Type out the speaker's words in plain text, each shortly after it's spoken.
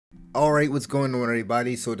Alright, what's going on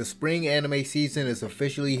everybody? So the spring anime season is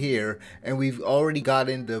officially here and we've already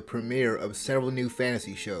gotten the premiere of several new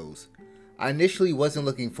fantasy shows. I initially wasn't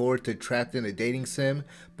looking forward to Trapped in a Dating Sim,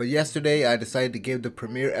 but yesterday I decided to give the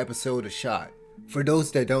premiere episode a shot. For those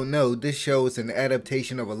that don't know, this show is an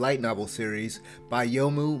adaptation of a light novel series by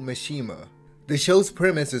Yomu Mishima. The show's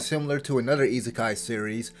premise is similar to another isekai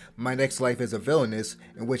series, My Next Life as a Villainess,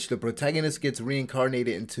 in which the protagonist gets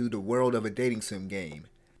reincarnated into the world of a dating sim game.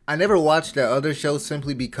 I never watched that other show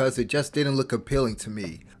simply because it just didn't look appealing to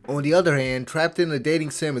me. On the other hand, Trapped in a Dating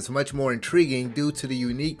Sim is much more intriguing due to the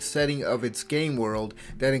unique setting of its game world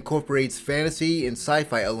that incorporates fantasy and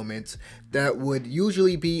sci-fi elements that would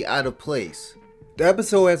usually be out of place. The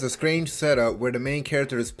episode has a strange setup where the main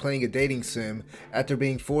character is playing a dating sim after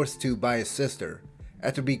being forced to by his sister.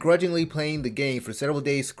 After begrudgingly playing the game for several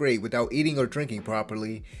days straight without eating or drinking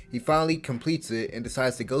properly, he finally completes it and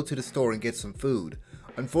decides to go to the store and get some food.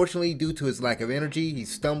 Unfortunately, due to his lack of energy, he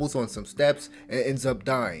stumbles on some steps and ends up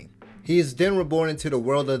dying. He is then reborn into the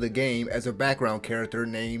world of the game as a background character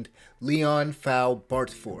named Leon Fowl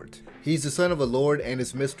Bartfort. He's the son of a lord and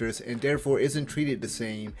his mistress and therefore isn't treated the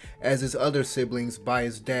same as his other siblings by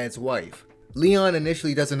his dad's wife. Leon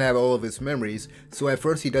initially doesn't have all of his memories, so at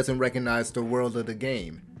first he doesn't recognize the world of the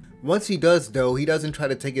game. Once he does though, he doesn't try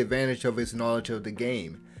to take advantage of his knowledge of the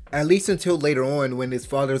game. At least until later on when his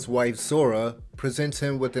father's wife Sora presents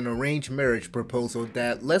him with an arranged marriage proposal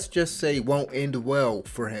that, let's just say, won't end well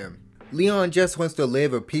for him. Leon just wants to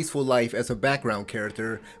live a peaceful life as a background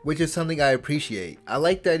character, which is something I appreciate. I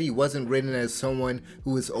like that he wasn't written as someone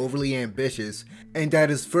who is overly ambitious, and that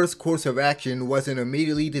his first course of action wasn't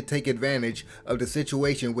immediately to take advantage of the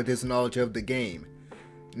situation with his knowledge of the game.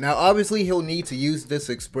 Now obviously he'll need to use this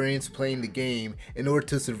experience playing the game in order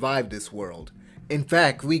to survive this world. In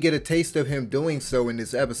fact, we get a taste of him doing so in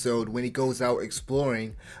this episode when he goes out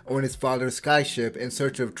exploring on his father's skyship in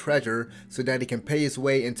search of treasure so that he can pay his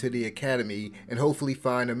way into the academy and hopefully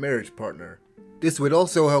find a marriage partner. This would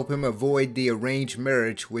also help him avoid the arranged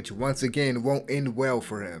marriage, which once again won't end well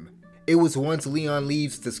for him. It was once Leon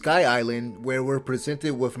leaves the Sky Island where we're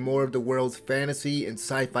presented with more of the world's fantasy and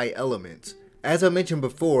sci-fi elements. As I mentioned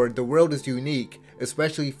before, the world is unique,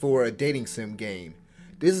 especially for a dating sim game.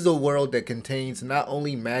 This is a world that contains not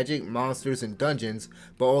only magic, monsters, and dungeons,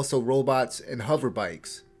 but also robots and hover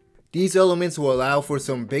bikes. These elements will allow for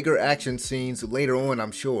some bigger action scenes later on,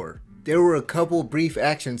 I'm sure. There were a couple brief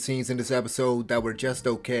action scenes in this episode that were just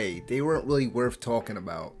okay. They weren't really worth talking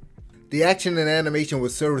about. The action and animation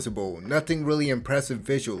was serviceable, nothing really impressive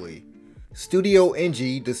visually. Studio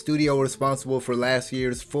Engie, the studio responsible for last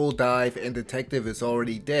year's Full Dive and Detective is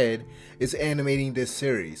Already Dead, is animating this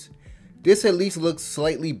series. This at least looks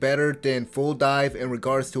slightly better than Full Dive in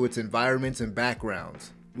regards to its environments and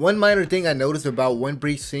backgrounds. One minor thing I noticed about one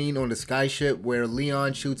brief scene on the skyship where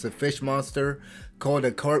Leon shoots a fish monster called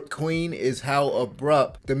a Carp Queen is how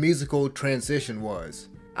abrupt the musical transition was.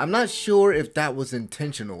 I'm not sure if that was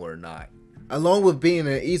intentional or not. Along with being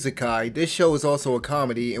an isekai, this show is also a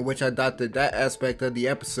comedy in which I thought that aspect of the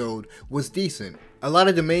episode was decent. A lot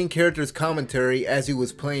of the main character's commentary as he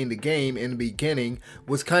was playing the game in the beginning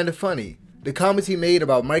was kinda funny. The comments he made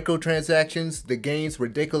about microtransactions, the game's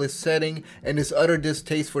ridiculous setting, and his utter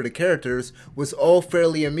distaste for the characters was all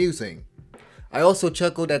fairly amusing. I also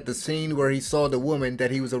chuckled at the scene where he saw the woman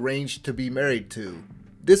that he was arranged to be married to.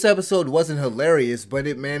 This episode wasn't hilarious, but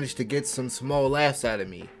it managed to get some small laughs out of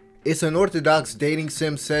me. Its unorthodox dating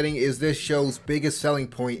sim setting is this show's biggest selling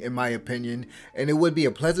point in my opinion, and it would be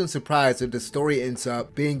a pleasant surprise if the story ends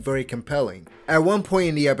up being very compelling. At one point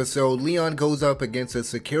in the episode, Leon goes up against a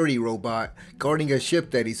security robot guarding a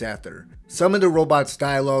ship that he's after. Some of the robot's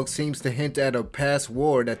dialogue seems to hint at a past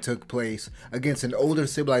war that took place against an older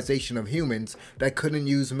civilization of humans that couldn't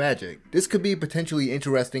use magic. This could be potentially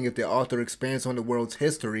interesting if the author expands on the world's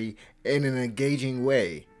history in an engaging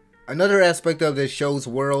way. Another aspect of this show's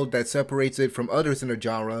world that separates it from others in the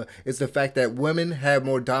genre is the fact that women have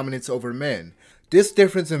more dominance over men. This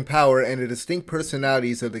difference in power and the distinct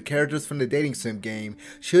personalities of the characters from the dating sim game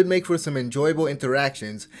should make for some enjoyable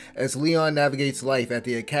interactions as Leon navigates life at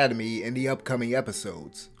the academy in the upcoming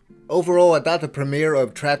episodes. Overall, I thought the premiere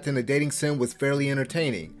of Trapped in a Dating Sim was fairly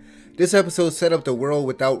entertaining. This episode set up the world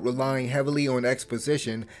without relying heavily on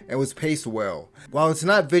exposition and was paced well. While it's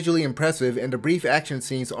not visually impressive and the brief action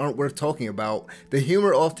scenes aren't worth talking about, the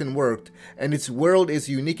humor often worked and its world is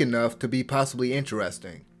unique enough to be possibly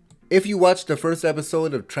interesting. If you watched the first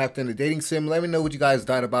episode of Trapped in a Dating Sim, let me know what you guys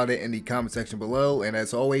thought about it in the comment section below, and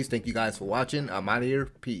as always, thank you guys for watching. I'm out of here.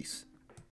 Peace.